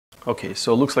Okay,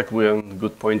 so it looks like we're on a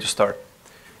good point to start.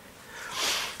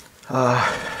 All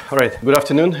right, good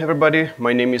afternoon, everybody.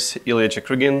 My name is Illya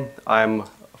Chekrygin. I'm a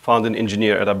founding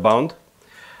engineer at Upbound.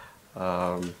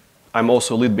 I'm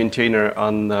also lead maintainer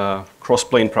on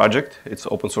Crossplane project. It's an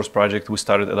open source project we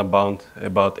started at Upbound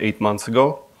about 8 months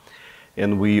ago.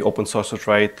 And we open sourced it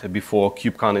right before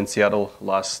KubeCon in Seattle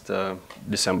last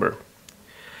December.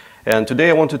 And today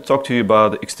I want to talk to you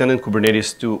about extending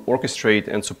Kubernetes to orchestrate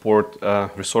and support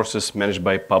resources managed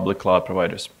by public cloud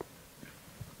providers.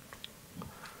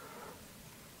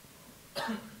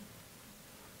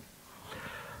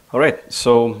 All right,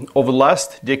 so over the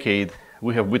last decade,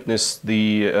 we have witnessed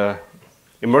the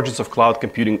emergence of cloud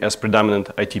computing as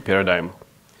predominant IT paradigm.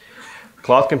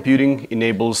 Cloud computing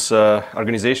enables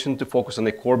organizations to focus on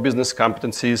their core business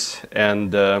competencies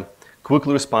and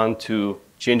quickly respond to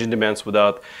changing demands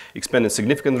without expending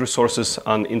significant resources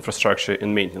on infrastructure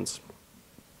and maintenance.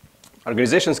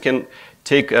 Organizations can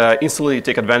instantly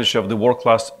take advantage of the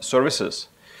world-class services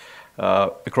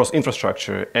across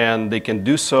infrastructure, and they can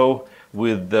do so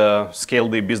with scale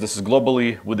their businesses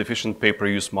globally with efficient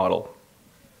pay-per-use model.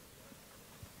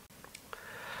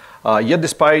 Yet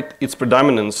despite its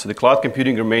predominance, the cloud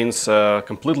computing remains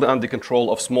completely under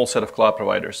control of a small set of cloud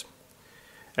providers.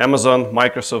 Amazon,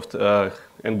 Microsoft,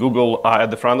 and Google are at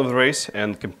the front of the race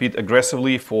and compete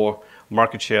aggressively for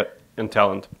market share and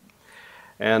talent.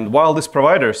 And while these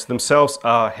providers themselves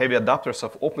are heavy adopters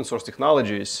of open source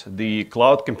technologies, the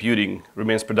cloud computing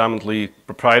remains predominantly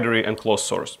proprietary and closed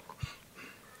source.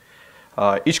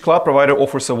 Each cloud provider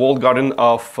offers a walled garden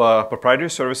of proprietary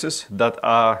services that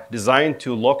are designed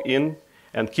to lock in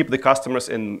and keep the customers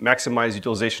and maximize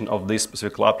utilization of this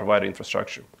specific cloud provider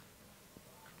infrastructure.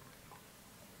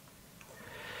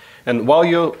 And while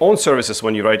your own services,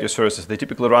 when you write your services, they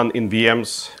typically run in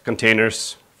VMs,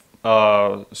 containers,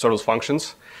 serverless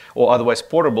functions, or otherwise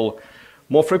portable,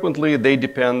 more frequently they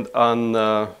depend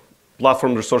on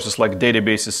platform resources like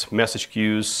databases, message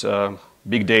queues,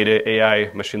 big data,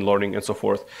 AI, machine learning, and so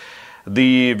forth.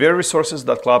 The very resources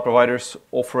that cloud providers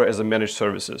offer as a managed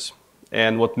services.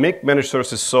 And what makes managed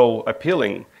services so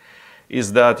appealing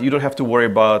is that you don't have to worry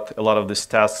about a lot of these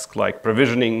tasks like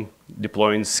provisioning,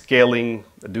 deploying, scaling,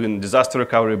 doing disaster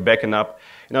recovery, backing up.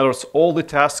 In other words, all the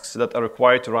tasks that are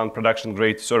required to run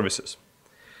production-grade services.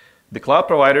 The cloud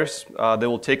providers, they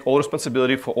will take all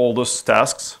responsibility for all those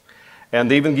tasks, and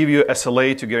they even give you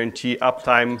SLA to guarantee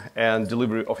uptime and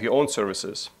delivery of your own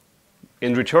services.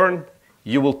 In return,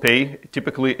 you will pay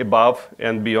typically above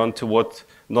and beyond to what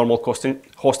normal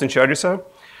hosting charges are.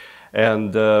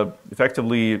 And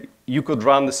effectively, you could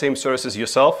run the same services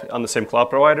yourself on the same cloud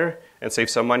provider and save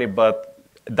some money, but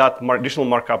that additional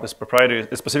markup is proprietary,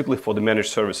 specifically for the managed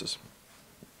services,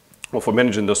 or for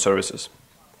managing those services.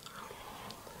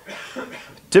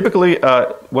 Typically,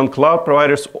 when cloud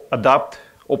providers adopt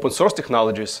open source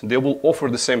technologies, they will offer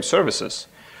the same services.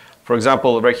 For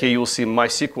example, right here you'll see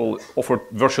MySQL offered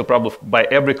virtually probably by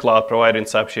every cloud provider in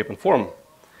some shape and form.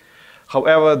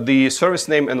 However, the service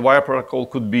name and wire protocol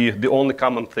could be the only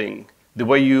common thing. The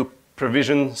way you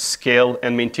provision, scale,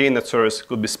 and maintain that service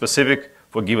could be specific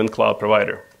for a given cloud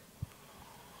provider.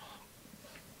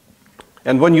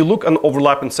 And when you look at an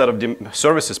overlapping set of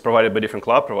services provided by different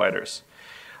cloud providers,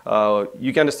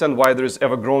 you can understand why there is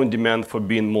ever-growing demand for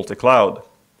being multi-cloud.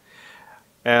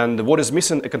 And what is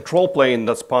missing, a control plane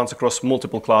that spans across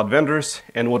multiple cloud vendors,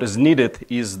 and what is needed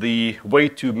is the way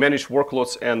to manage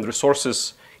workloads and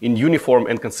resources in uniform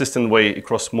and consistent way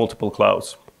across multiple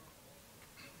clouds.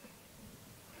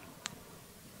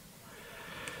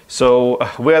 So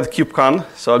we're at KubeCon,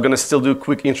 so I'm going to still do a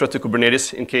quick intro to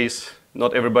Kubernetes in case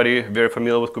not everybody very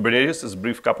familiar with Kubernetes. Just a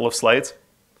brief couple of slides.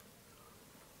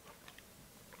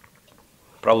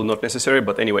 Probably not necessary,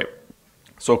 but anyway.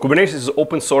 So Kubernetes is an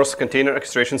open source container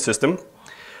orchestration system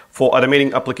for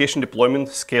automating application deployment,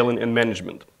 scaling, and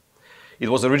management. It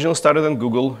was originally started on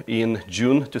Google in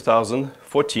June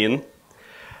 2014.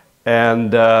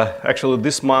 And actually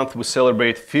this month we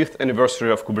celebrate 5th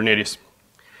anniversary of Kubernetes.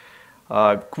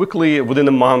 Quickly, within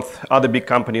a month, other big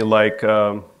companies like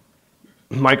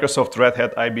Microsoft, Red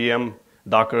Hat, IBM,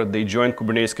 Docker, they joined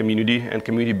Kubernetes community, and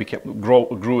community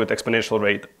grew at exponential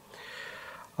rate.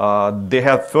 They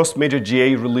had first major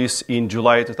GA release in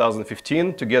July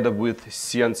 2015 together with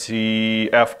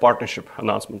CNCF partnership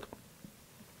announcement.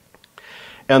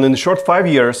 And in a short 5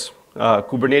 years,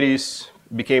 Kubernetes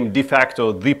became de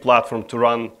facto the platform to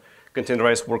run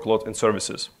containerized workloads and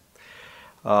services.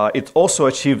 It also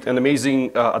achieved an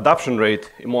amazing adoption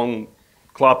rate among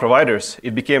cloud providers.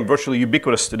 It became virtually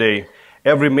ubiquitous today.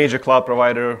 Every major cloud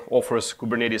provider offers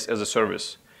Kubernetes as a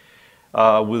service.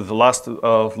 With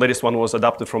the latest one was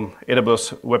adopted from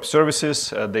AWS Web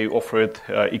Services. They offered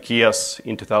EKS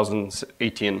in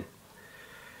 2018.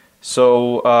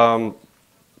 So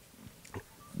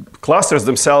clusters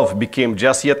themselves became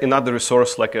just yet another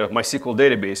resource like a MySQL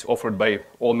database offered by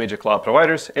all major cloud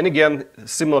providers. And again,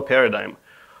 similar paradigm.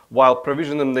 While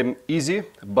provisioning them easy,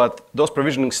 but those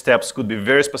provisioning steps could be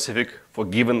very specific for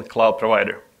given cloud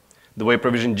provider. The way you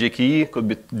provision GKE could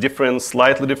be different,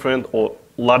 slightly different, or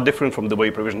a lot different from the way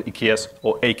you provision EKS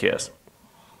or AKS.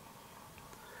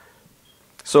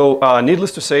 So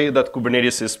needless to say that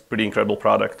Kubernetes is a pretty incredible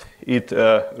product. It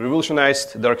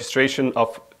revolutionized the orchestration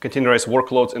of containerized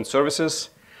workloads and services.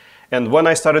 And when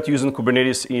I started using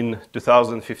Kubernetes in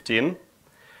 2015,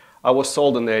 I was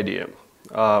sold on the idea.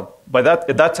 At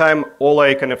that time, all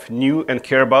I kind of knew and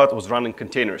cared about was running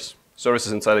containers,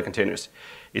 services inside the containers.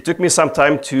 It took me some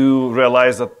time to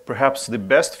realize that perhaps the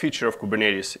best feature of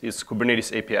Kubernetes is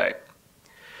Kubernetes API.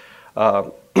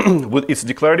 With its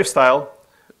declarative style,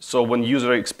 so when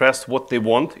user express what they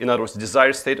want, in other words,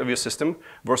 desired state of your system,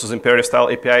 versus imperative style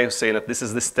API saying that this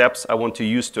is the steps I want to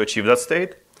use to achieve that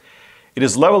state. It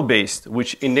is level-based,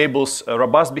 which enables a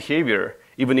robust behavior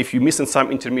even if you miss in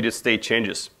some intermediate state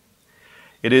changes.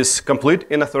 It is complete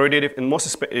and authoritative, and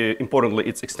most importantly,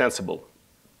 it's extensible.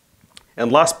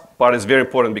 And last part is very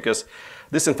important because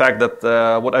this, in fact, that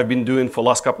what I've been doing for the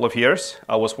last couple of years.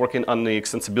 I was working on the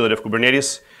extensibility of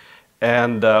Kubernetes,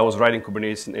 and I was writing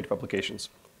Kubernetes in native applications.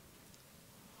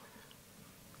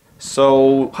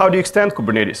 So how do you extend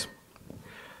Kubernetes?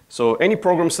 So any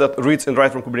programs that reads and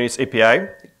write from Kubernetes API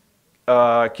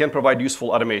can provide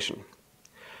useful automation.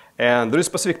 And there is a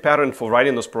specific pattern for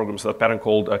writing those programs, a pattern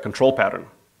called a control pattern.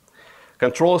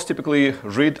 Controllers typically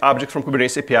read objects from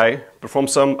Kubernetes API, perform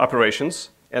some operations,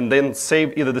 and then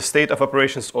save either the state of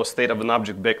operations or state of an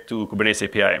object back to Kubernetes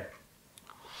API.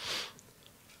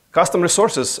 Custom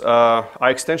resources are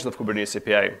extension of Kubernetes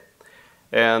API.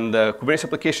 And Kubernetes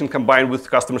application combined with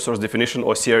custom resource definition,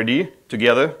 or CRD,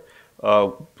 together.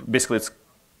 Basically,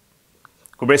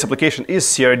 Kubernetes application is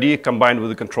CRD combined with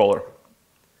the controller.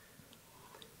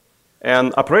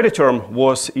 And operator term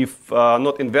was, if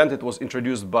not invented, was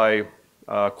introduced by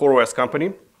CoreOS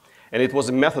company, and it was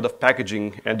a method of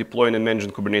packaging and deploying and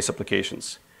managing Kubernetes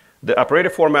applications. The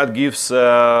operator format gives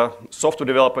software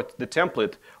developer the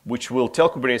template, which will tell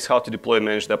Kubernetes how to deploy and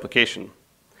manage the application.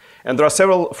 And there are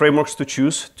several frameworks to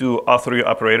choose to author your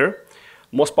operator.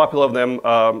 Most popular of them,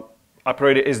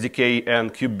 Operator SDK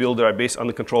and KubeBuilder, are based on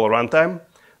the controller runtime.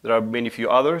 There are many few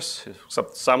others,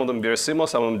 some of them very similar,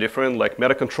 some of them different, like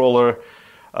Meta Controller,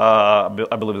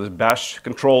 I believe there's Bash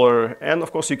Controller, and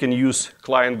of course you can use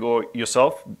client Go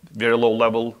yourself, very low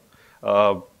level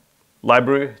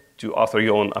library to author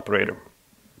your own operator.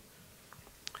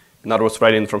 In other words,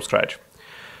 writing from scratch.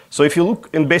 So if you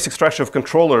look in basic structure of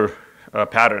controller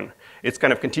pattern, it's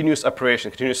kind of continuous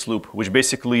operation, continuous loop, which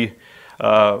basically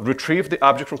retrieve the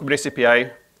object from Kubernetes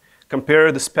API,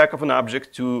 compare the spec of an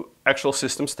object to actual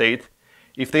system state.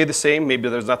 If they're the same, maybe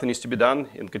there's nothing needs to be done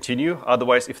and continue.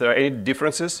 Otherwise, if there are any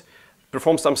differences,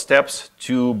 perform some steps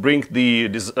to bring the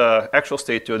actual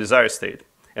state to a desired state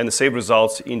and save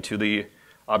results into the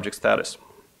object status.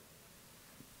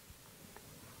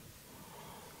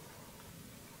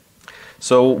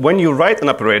 So when you write an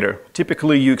operator,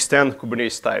 typically you extend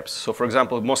Kubernetes types. So for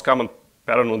example, the most common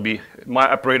pattern would be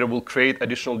my operator will create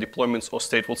additional deployments or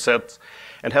stateful sets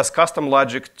and has custom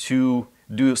logic to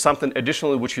do something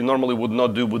additionally which you normally would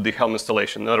not do with the Helm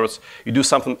installation. In other words, you do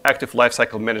something active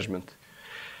lifecycle management.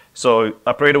 So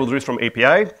operator will read from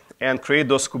API and create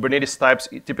those Kubernetes types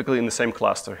typically in the same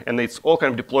cluster. And it's all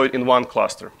kind of deployed in one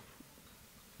cluster.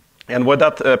 And where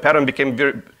that pattern became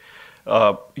very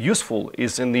useful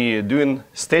is in the doing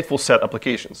stateful set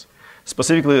applications.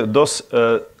 Specifically, those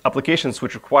applications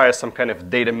which require some kind of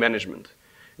data management.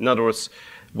 In other words,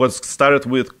 what started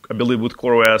with, I believe, with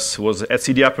CoreOS was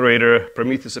etcd operator,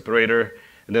 Prometheus operator,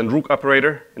 and then Rook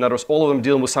operator. In other words, all of them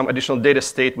dealing with some additional data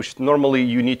state, which normally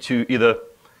you need to either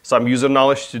some user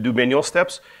knowledge to do manual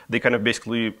steps. They kind of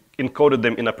basically encoded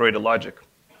them in operator logic.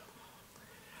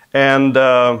 And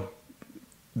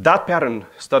that pattern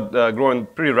started growing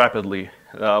pretty rapidly.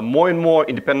 More and more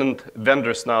independent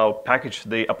vendors now package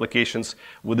the applications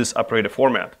with this operator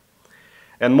format.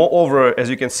 And moreover, as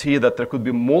you can see, that there could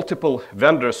be multiple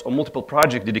vendors or multiple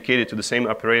projects dedicated to the same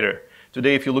operator.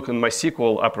 Today, if you look at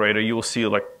MySQL operator, you will see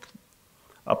like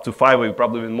up to 5, or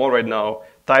probably even more right now,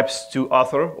 types to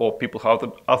author or people who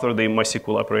author the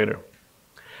MySQL operator.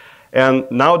 And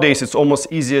nowadays, it's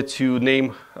almost easier to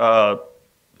name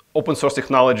open source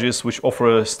technologies which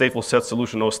offer a stateful set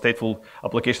solution or stateful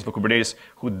applications for Kubernetes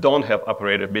who don't have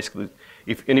operator. Basically,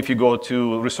 If you go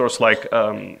to a resource like,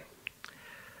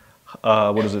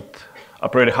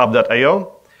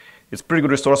 operatorhub.io, it's a pretty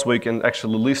good resource where you can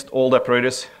actually list all the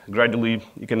operators gradually.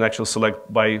 You can actually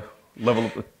select by level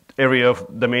of area of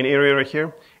domain area right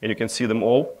here, and you can see them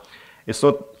all. It's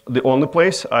not the only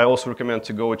place. I also recommend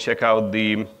to go check out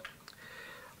the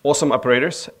awesome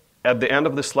operators. At the end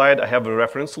of the slide, I have a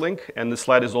reference link, and the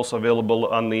slide is also available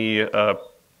on the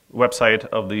website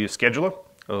of the scheduler,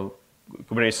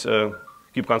 Kubernetes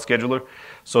KubeCon scheduler.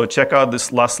 So check out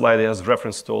this last slide. It has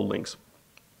reference to all links.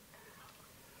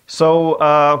 So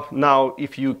now,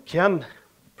 if you can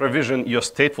provision your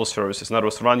stateful services, in other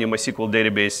words, run your MySQL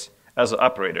database as an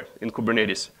operator in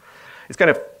Kubernetes, it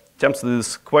kind of tempts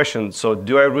this question. So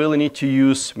do I really need to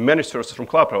use managed services from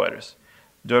cloud providers?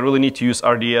 Do I really need to use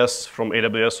RDS from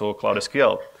AWS or Cloud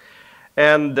SQL?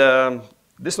 And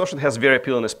this notion has a very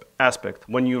appealing aspect.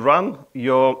 When you run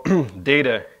your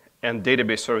data and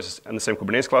database services in the same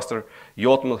Kubernetes cluster,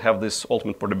 you ultimately have this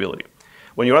ultimate portability.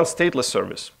 When you run stateless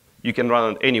service, you can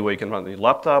run it anywhere. You can run it on your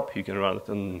laptop. You can run it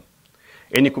in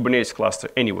any Kubernetes cluster,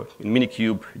 anywhere, in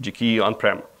Minikube, GKE,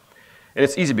 on-prem. And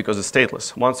it's easy because it's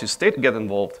stateless. Once your state gets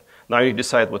involved, now you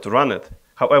decide what to run it.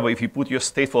 However, if you put your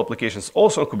stateful applications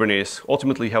also on Kubernetes,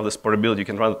 ultimately you have this portability. You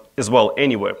can run it as well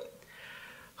anywhere.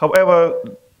 However,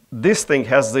 this thing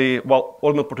has while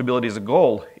ultimate portability is a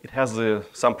goal, it has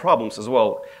some problems as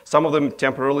well. Some of them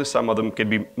temporarily, some of them can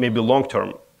be maybe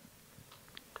long-term.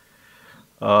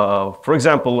 For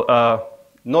example,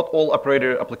 not all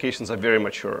operator applications are very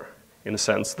mature in the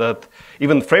sense that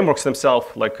even frameworks themselves,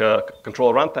 like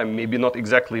control runtime, may be not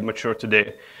exactly mature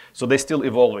today. So they're still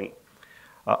evolving.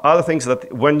 Other things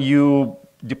that when you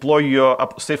deploy your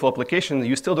stateful application,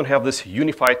 you still don't have this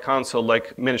unified console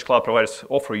like managed cloud providers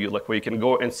offer you, like where you can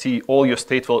go and see all your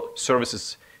stateful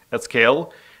services at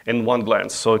scale in one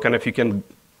glance. So kind of you can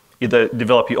either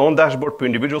develop your own dashboard per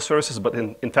individual services, but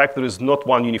in fact, there is not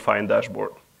one unifying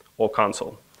dashboard or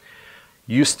console.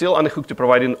 You're still on the hook to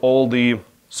providing all the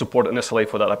support and SLA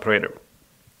for that operator.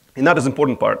 And that is the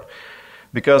important part,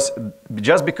 because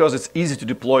just because it's easy to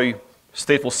deploy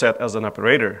stateful set as an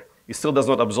operator, it still does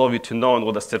not absolve you to knowing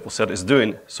what the stateful set is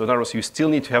doing. So in other words, you still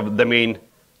need to have domain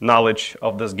knowledge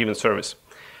of this given service.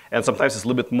 And sometimes it's a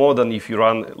little bit more than if you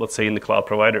run, let's say, in the cloud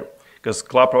provider, because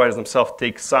cloud providers themselves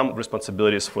take some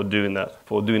responsibilities for doing that,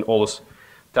 for doing all those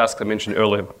tasks I mentioned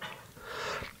earlier.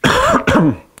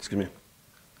 Excuse me.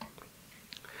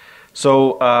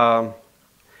 So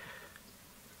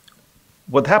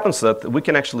what happens is that we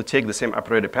can actually take the same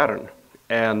operator pattern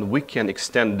and we can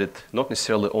extend it not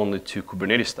necessarily only to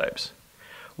Kubernetes types.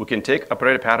 We can take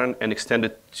operator pattern and extend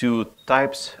it to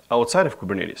types outside of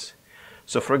Kubernetes.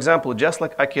 So for example, just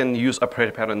like I can use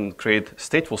operator pattern and create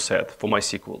stateful set for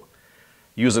MySQL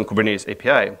using Kubernetes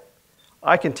API,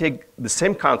 I can take the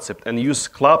same concept and use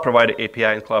cloud provider API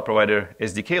and cloud provider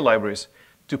SDK libraries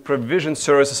to provision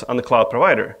services on the cloud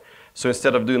provider. So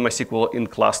instead of doing MySQL in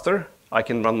cluster, I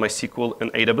can run MySQL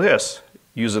in AWS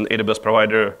using AWS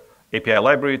provider API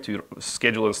library to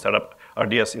schedule and set up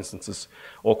RDS instances,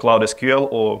 or Cloud SQL,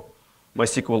 or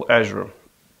MySQL Azure.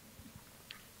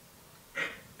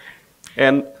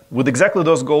 And with exactly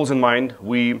those goals in mind,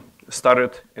 we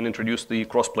started and introduced the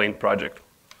Crossplane project.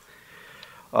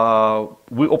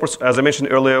 As I mentioned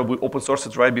earlier, we open sourced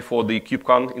it right before the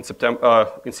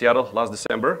KubeCon in Seattle last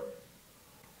December.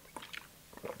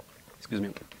 Excuse me.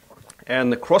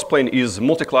 And the Crossplane is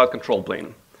multi-cloud control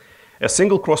plane. A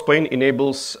single crossplane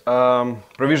enables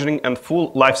provisioning and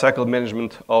full lifecycle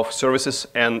management of services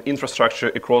and infrastructure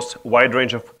across a wide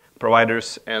range of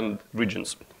providers and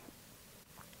regions.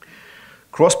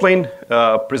 Crossplane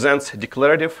presents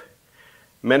declarative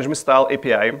management style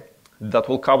API that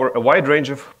will cover a wide range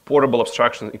of portable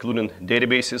abstractions, including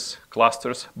databases,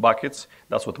 clusters, buckets.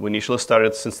 That's what we initially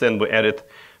started. Since then, we added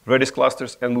Redis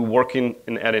clusters, and we're working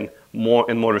in adding more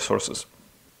and more resources.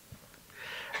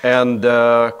 And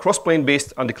Crossplane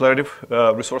based on declarative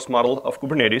resource model of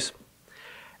Kubernetes.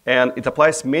 And it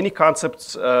applies many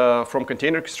concepts from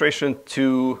container orchestration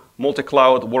to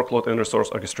multi-cloud workload and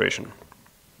resource orchestration.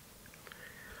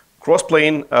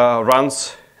 Crossplane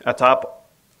runs atop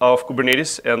of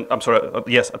Kubernetes, and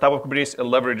atop of Kubernetes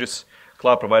and leverages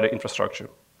cloud provider infrastructure.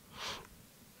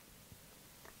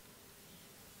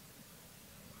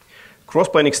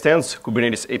 Crossplane extends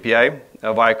Kubernetes API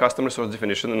via custom resource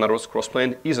definition. In other words,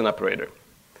 Crossplane is an operator.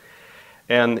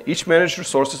 And each managed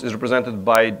resources is represented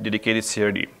by dedicated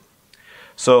CRD.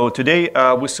 So today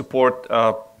we support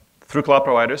 3 cloud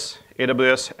providers,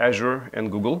 AWS, Azure,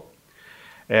 and Google.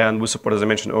 And we support, as I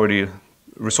mentioned already,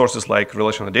 resources like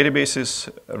relational databases,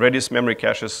 Redis memory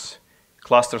caches,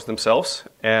 clusters themselves,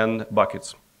 and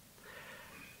buckets.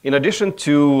 In addition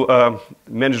to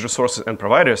managed resources and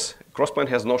providers, Crossplane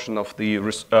has notion of the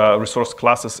resource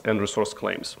classes and resource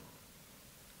claims.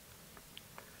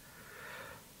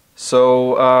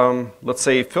 So let's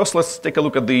take a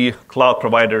look at the cloud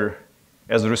provider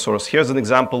as a resource. Here's an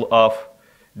example of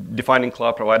defining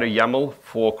cloud provider YAML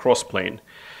for Crossplane.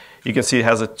 You can see it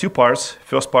has two parts.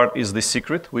 First part is the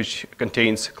secret, which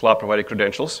contains cloud provider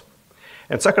credentials.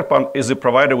 And second part is a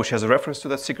provider which has a reference to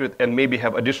that secret and maybe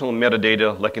have additional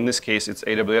metadata, like in this case, it's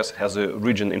AWS, has a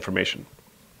region information.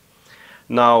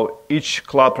 Now, each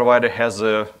cloud provider has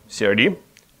a CRD,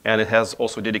 and it has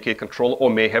also a dedicated controller, or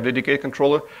may have a dedicated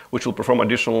controller, which will perform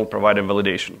additional provider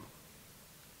validation.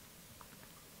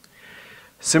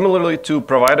 Similarly to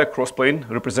provider, Crossplane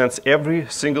represents every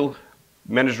single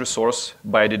managed resource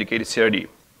by a dedicated CRD.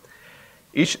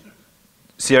 Each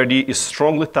CRD is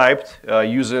strongly typed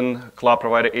using cloud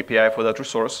provider API for that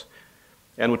resource,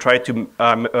 and we try to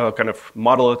kind of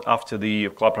model it after the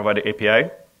cloud provider API.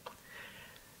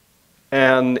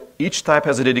 And each type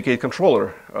has a dedicated controller,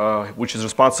 which is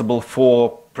responsible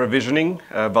for provisioning,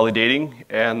 validating,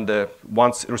 and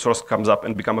once a resource comes up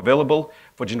and becomes available,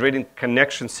 for generating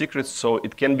connection secrets so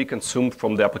it can be consumed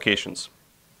from the applications.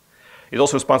 It's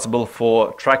also responsible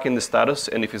for tracking the status,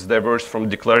 and if it's diverged from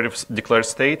declared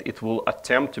state, it will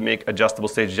attempt to make adjustable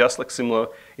states, just like similar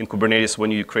in Kubernetes when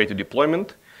you create a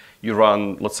deployment. You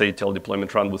run, let's say, tell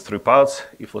deployment run with 3 pods.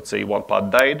 If, let's say, one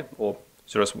pod died or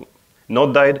service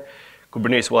node died,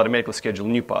 Kubernetes will automatically schedule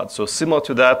new pods. So similar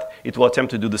to that, it will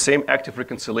attempt to do the same active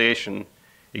reconciliation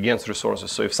against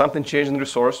resources. So if something changed in the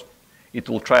resource, it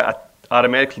will try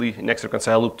automatically next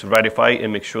reconcile loop to ratify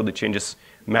and make sure the changes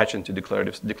match into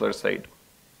declared state.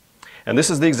 And this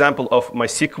is the example of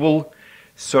MySQL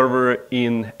server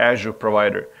in Azure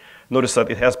provider. Notice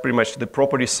that it has pretty much the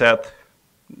property set.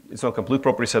 It's not complete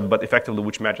property set, but effectively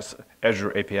which matches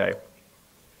Azure API.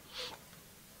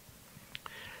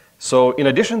 So in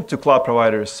addition to cloud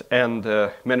providers and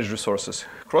managed resources,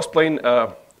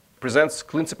 Crossplane presents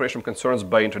clean separation concerns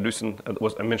by introducing,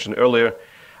 what I mentioned earlier,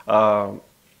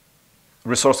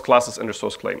 resource classes and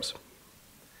resource claims.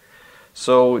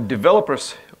 So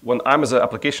developers, when I'm as an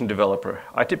application developer,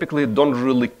 I typically don't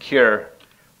really care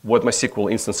what MySQL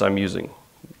instance I'm using.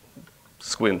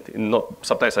 Squint,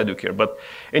 sometimes I do care. But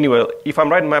anyway, if I'm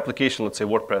writing my application, let's say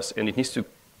WordPress, and it needs to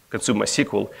consume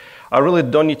MySQL, I really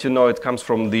don't need to know it comes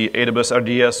from the AWS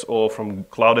RDS or from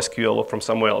Cloud SQL or from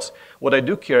somewhere else. What I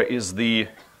do care is the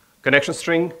connection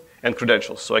string and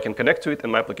credentials, so I can connect to it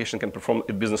and my application can perform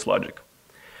its business logic.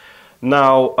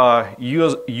 Now,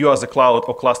 you as a cloud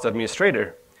or cluster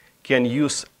administrator can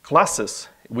use classes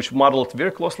which modeled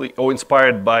very closely or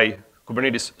inspired by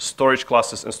Kubernetes storage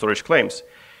classes and storage claims.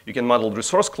 You can model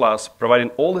resource class, providing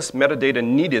all this metadata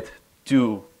needed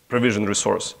to provision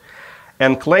resource.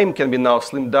 And claim can be now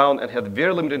slimmed down and have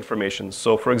very limited information.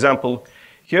 So for example,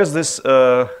 here's this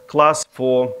class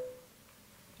for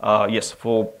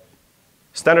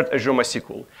standard Azure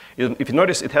MySQL. If you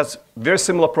notice, it has very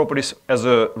similar properties as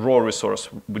a raw resource,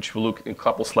 which we'll look in a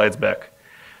couple slides back.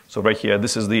 So right here,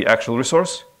 this is the actual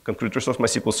resource, concrete resource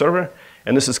MySQL server,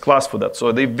 and this is class for that.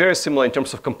 So they're very similar in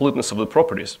terms of completeness of the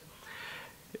properties.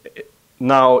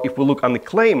 Now, if we look on the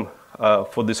claim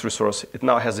for this resource, it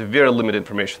now has a very limited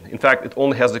information. In fact, it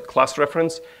only has a class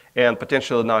reference and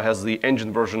potentially now has the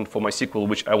engine version for MySQL,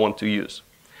 which I want to use.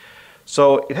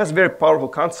 So it has a very powerful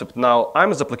concept. Now,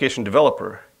 I'm as an application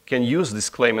developer can use this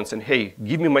claim and say, hey,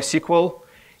 give me MySQL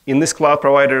in this cloud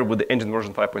provider with the engine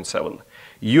version 5.7.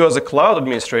 You as a cloud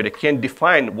administrator can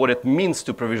define what it means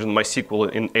to provision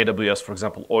MySQL in AWS, for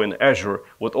example, or in Azure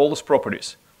with all those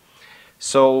properties.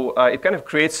 So it kind of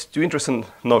creates two interesting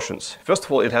notions. First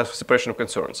of all, it has separation of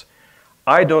concerns.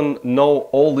 I don't know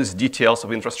all these details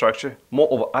of infrastructure.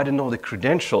 Moreover, I don't know the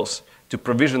credentials to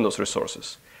provision those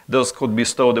resources. Those could be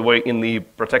stored away in the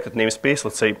protected namespace,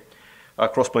 let's say a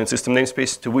Crossplane system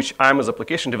namespace, to which I'm as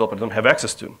application developer don't have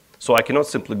access to. So I cannot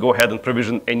simply go ahead and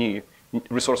provision any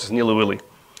resources nilly-willy.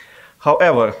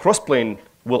 However, Crossplane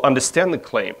will understand the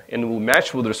claim and will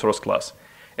match with the resource class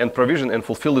and provision and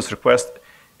fulfill this request,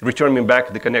 return me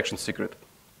back the connection secret.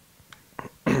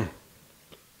 Okay.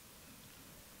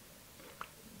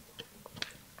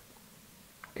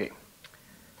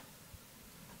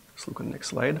 Let's look at the next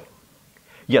slide.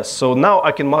 Yes, so now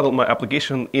I can model my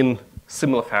application in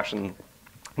similar fashion.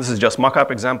 This is just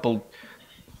mock-up example,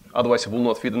 otherwise it will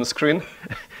not fit on the screen.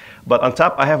 But on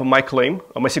top, I have my claim,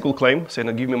 a MySQL claim,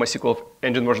 saying give me MySQL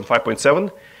engine version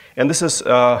 5.7. And this is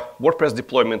a WordPress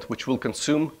deployment, which will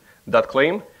consume that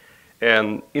claim.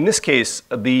 And in this case,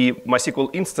 the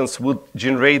MySQL instance would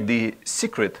generate the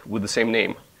secret with the same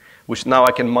name. which now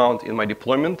I can mount in my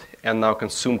deployment and now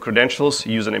consume credentials,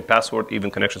 username, password,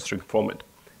 even connection string format,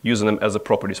 using them as the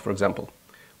properties, for example.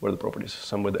 Where are the properties?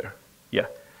 Somewhere there. Yeah,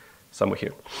 somewhere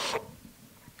here.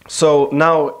 So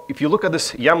now, if you look at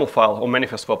this YAML file or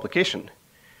manifest for application,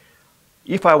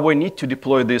 if I were need to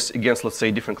deploy this against, let's say,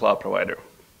 a different cloud provider,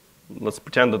 let's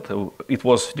pretend that it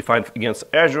was defined against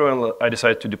Azure and I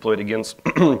decided to deploy it against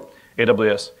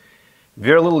AWS.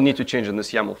 Very little need to change in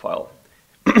this YAML file.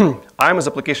 I'm, as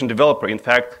application developer, in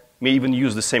fact, may even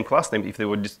use the same class name if they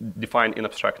were defined in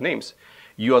abstract names.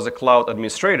 You, as a cloud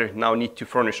administrator, now need to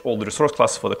furnish all the resource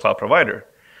classes for the cloud provider.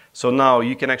 So now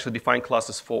you can actually define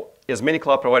classes for as many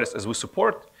cloud providers as we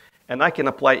support, and I can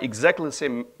apply exactly the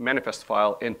same manifest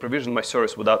file and provision my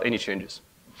service without any changes.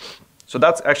 So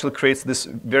that actually creates this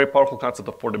very powerful concept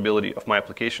of portability of my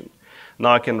application.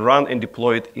 Now I can run and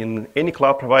deploy it in any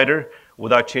cloud provider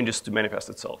without changes to manifest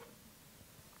itself.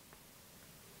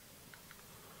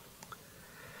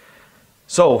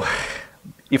 So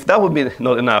if that would be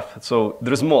not enough, so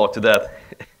there's more to that.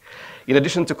 In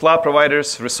addition to cloud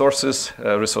providers, resources,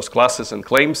 resource classes, and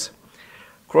claims,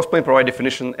 Crossplane provides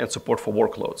definition and support for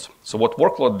workloads. So what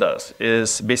workload does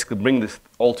is basically bring this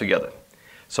all together.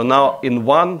 So now in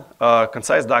one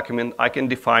concise document, I can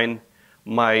define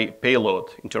my payload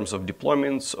in terms of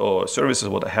deployments or services,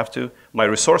 what I have to, my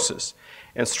resources,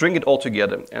 and string it all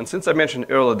together. And since I mentioned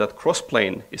earlier that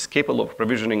Crossplane is capable of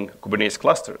provisioning Kubernetes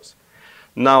clusters,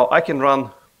 now I can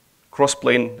run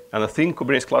Crossplane and a thin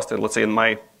Kubernetes cluster, let's say in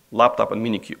my laptop and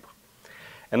Minikube.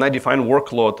 And I define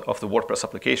workload of the WordPress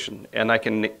application. And I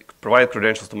can provide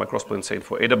credentials to my Crossplane, say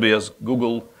for AWS,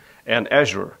 Google, and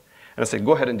Azure. And I say,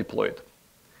 go ahead and deploy it.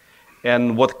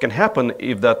 And what can happen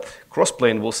if that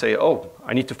Crossplane will say, oh,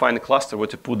 I need to find a cluster where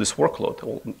to put this workload.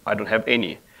 Well, I don't have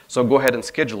any. So go ahead and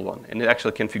schedule one. And it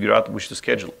actually can figure out which to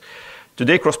schedule.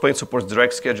 Today, Crossplane supports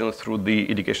direct scheduling through the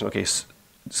indication, okay,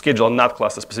 schedule not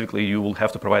cluster specifically, you will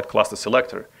have to provide cluster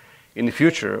selector. In the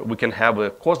future, we can have a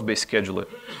cost-based scheduler.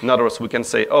 In other words, we can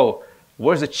say, oh,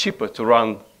 where's it cheaper to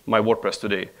run my WordPress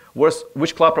today?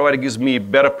 Which cloud provider gives me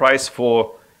better price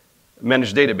for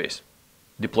managed database?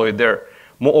 Deploy it there.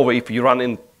 Moreover, if you run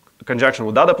in conjunction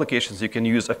with other applications, you can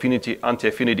use affinity,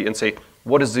 anti-affinity, and say,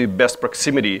 what is the best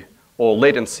proximity or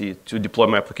latency to deploy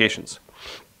my applications?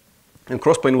 And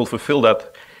Crossplane will fulfill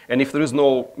that. And if there is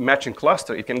no matching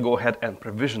cluster, it can go ahead and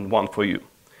provision one for you.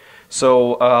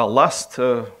 So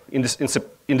in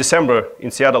December in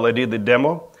Seattle, I did the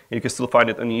demo. And you can still find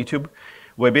it on YouTube,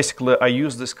 where basically I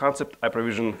use this concept. I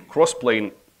provision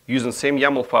Crossplane using the same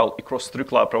YAML file across 3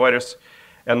 cloud providers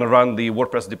and run the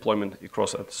WordPress deployment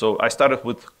across it. So I started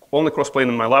with only Crossplane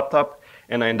on my laptop,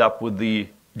 and I end up with the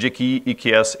JKE,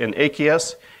 EKS, and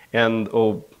AKS, and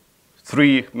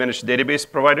 3 managed database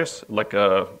providers like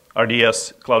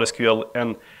RDS, Cloud SQL,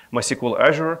 and MySQL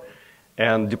Azure,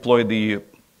 and deploy the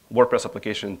WordPress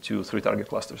application to 3 target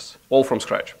clusters, all from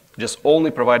scratch, just only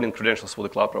providing credentials for the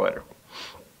cloud provider.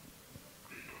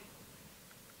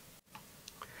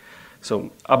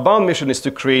 So Upbound mission is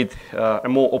to create a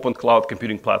more open cloud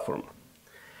computing platform.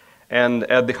 And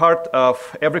at the heart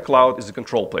of every cloud is a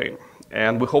control plane.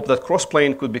 And we hope that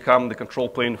Crossplane could become the control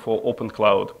plane for open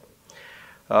cloud.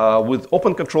 With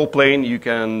open control plane,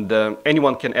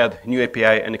 anyone can add new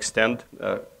API and extend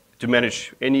to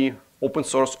manage any open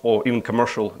source or even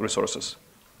commercial resources.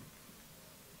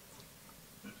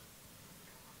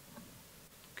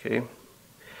 Okay.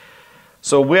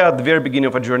 So we are at the very beginning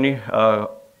of our journey.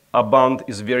 Upbound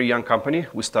is a very young company.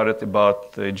 We started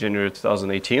about January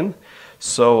 2018.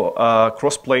 So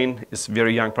Crossplane is a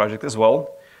very young project as well.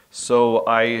 So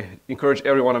I encourage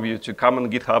every one of you to come on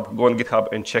GitHub, go on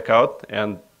GitHub and check out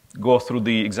and go through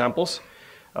the examples.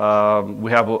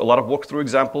 We have a lot of walkthrough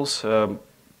examples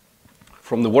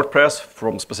from the WordPress,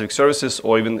 from specific services,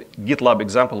 or even GitLab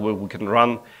example where we can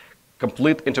run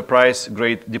complete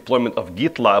enterprise-grade deployment of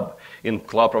GitLab in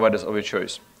cloud providers of your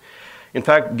choice. In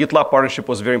fact, GitLab partnership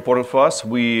was very important for us.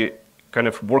 We kind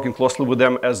of working closely with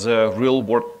them as a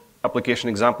real-world application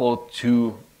example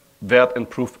to vet and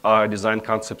prove our design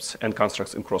concepts and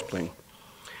constructs in Crossplane.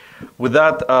 With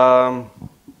that,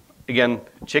 again,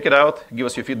 check it out, give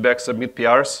us your feedback, submit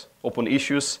PRs, open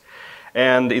issues,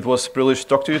 and it was a privilege to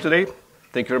talk to you today.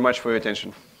 Thank you very much for your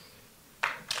attention.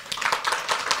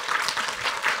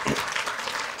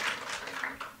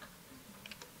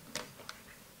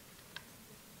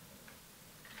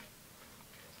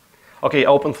 Okay,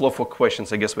 open floor for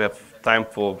questions. I guess we have time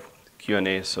for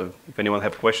Q&A, so if anyone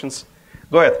have questions,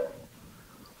 go ahead.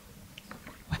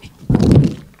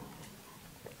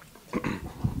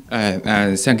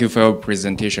 Thank you for your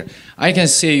presentation. I can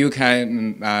see you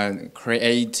can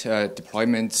create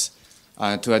deployments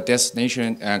to a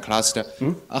destination cluster,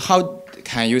 how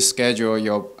can you schedule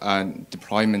your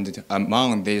deployment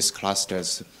among these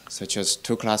clusters, such as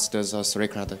 2 clusters or 3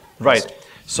 clusters? Right.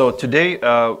 So today,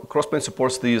 Crossplane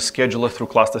supports the scheduler through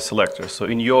cluster selector. So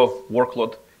in your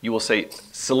workload, you will say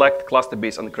select cluster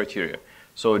based on the criteria.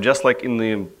 So just like in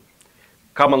the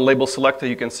common label selector,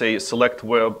 you can say select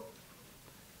where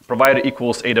provider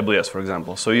equals AWS, for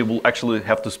example. So you will actually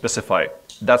have to specify.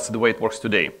 That's the way it works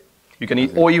today. You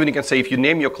can, or even you can say, if you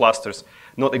name your clusters,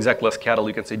 not exactly as cattle,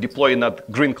 you can say deploy in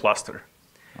that green cluster.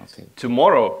 Okay.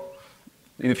 Tomorrow,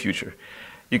 in the future,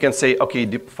 you can say, okay,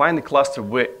 define the cluster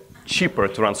where cheaper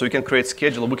to run. So you can create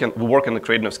schedule. We work on the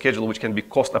creating of schedule, which can be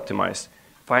cost optimized.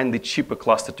 Find the cheaper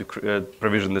cluster to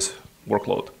provision this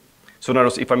workload. So in other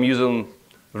words, if I'm using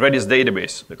Redis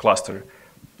database, the cluster,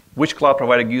 which cloud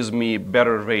provider gives me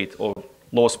better rate or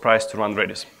lowest price to run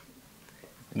Redis?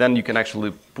 Then you can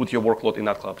actually put your workload in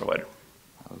that cloud provider.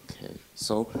 Okay,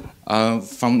 so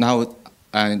from now,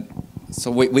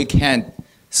 so we can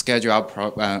schedule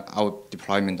our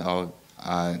deployment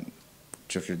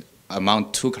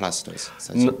among 2 clusters.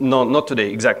 No, not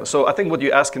today, exactly. So I think what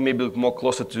you're asking may be more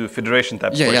closer to federation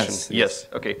type question. Yes.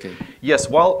 Okay. Yes,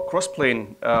 while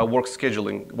crossplane workload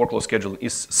scheduling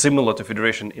is similar to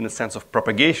federation in the sense of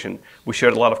propagation, we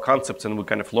shared a lot of concepts and we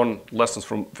kind of learned lessons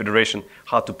from federation,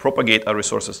 how to propagate our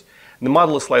resources. The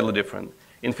model is slightly different.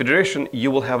 In federation,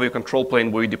 you will have a control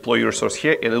plane where you deploy your resource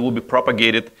here and it will be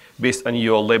propagated based on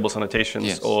your labels,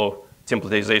 annotations, or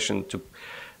templatization to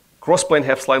Crossplane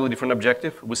have slightly different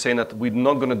objective. We're saying that we're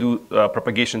not going to do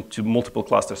propagation to multiple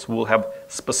clusters. We will have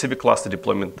specific cluster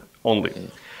deployment only.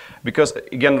 Because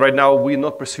again, right now, we're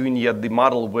not pursuing yet the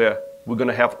model where we're going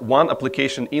to have one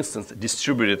application instance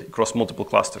distributed across multiple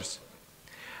clusters.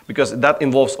 Because that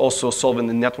involves also solving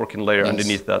the networking layer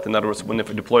underneath that. In other words, when I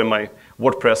deploy my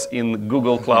WordPress in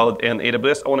Google Cloud and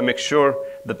AWS, I want to make sure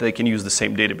that they can use the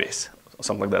same database.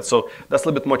 Something like that. So that's a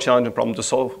little bit more challenging problem to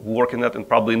solve. We work in that, and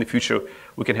probably in the future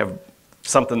we can have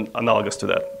something analogous to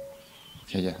that.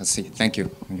 Okay, yeah, I see. Thank you.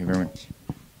 Thank you very much.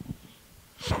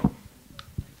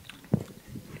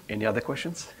 Any other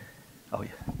questions? Oh,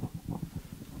 yeah.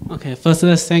 Okay, first,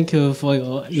 thank you for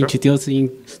your introducing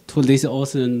to this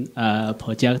awesome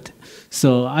project.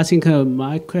 So I think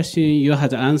my question, you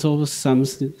had answered some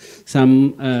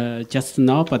just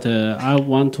now, but I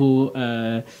want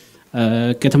to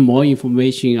get more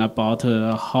information about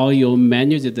how you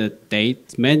manage the data,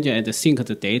 manage and sync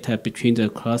the data between the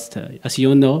cluster, as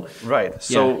you know. Right.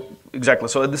 So exactly.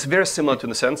 So this is very similar to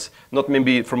the sense, not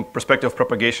maybe from perspective of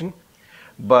propagation,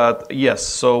 but yes.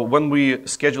 So when we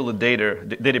schedule the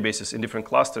databases in different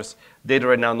clusters, data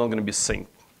right now not going to be synced.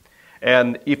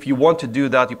 And if you want to do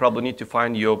that, you probably need to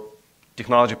find your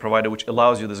technology provider which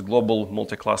allows you this global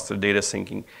multi-cluster data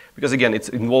syncing. Because again, it's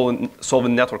involving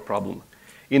solving network problem.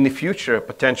 In the future,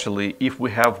 potentially, if we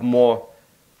have more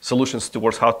solutions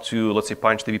towards how to, let's say,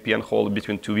 punch the VPN hole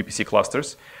between 2 VPC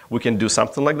clusters, we can do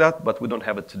something like that, but we don't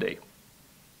have it today.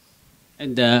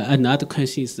 And another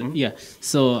question is,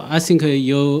 so I think we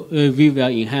will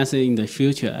enhance it in the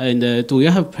future. And do you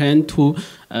have plan to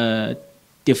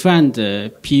define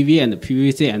the PV and the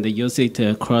PVC and use it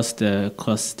across the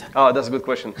cluster? Oh, that's a good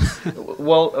question.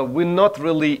 Well, we're not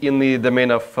really in the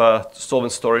domain of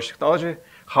solvent storage technology.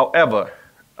 However,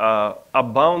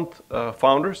 Upbound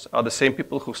founders are the same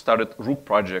people who started Rook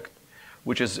project,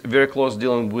 which is very close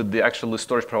dealing with the actual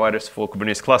storage providers for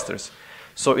Kubernetes clusters.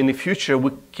 So in the future,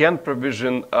 we can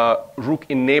provision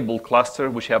Rook-enabled cluster,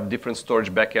 which have different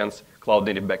storage backends,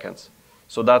 cloud-native backends.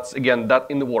 So that's, again, that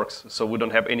in the works. So we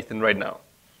don't have anything right now.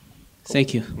 Cool.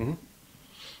 Thank you.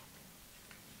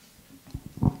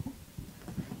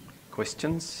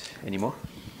 Questions? Any more?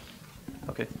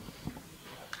 Okay.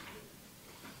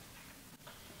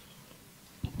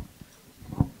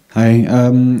 Hi,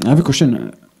 I have a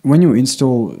question. When you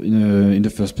install in the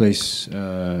first place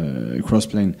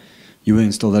Crossplane, you will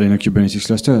install that in a Kubernetes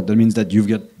cluster. That means that you've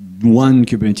got one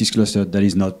Kubernetes cluster that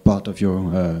is not part of your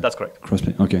that's correct.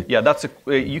 Crossplane. Okay. Yeah, that's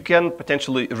you can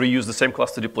potentially reuse the same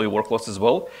cluster deploy workloads as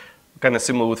well. Kind of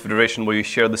similar with federation, where you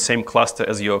share the same cluster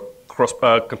as your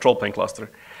control plane cluster.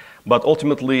 But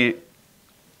ultimately,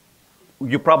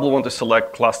 you probably want to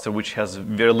select cluster which has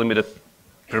very limited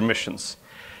permissions.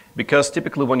 Because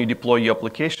typically when you deploy your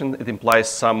application, it implies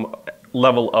some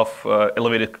level of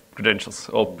elevated credentials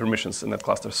or permissions in that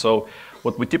cluster. So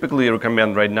what we typically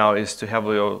recommend right now is to have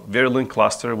a very lean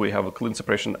cluster. We have a clean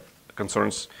separation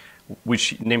concerns,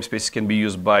 which namespaces can be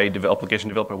used by the application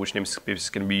developer, which namespaces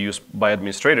can be used by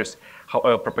administrators.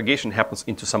 However, propagation happens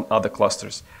into some other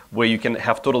clusters where you can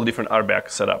have totally different RBAC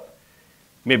setup.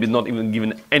 Maybe not even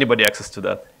giving anybody access to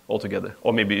that altogether,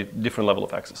 or maybe different level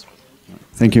of access.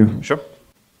 Thank you. Sure.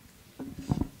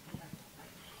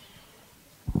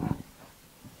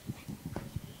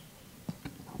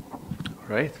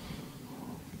 All right.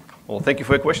 Well, thank you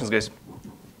for your questions, guys.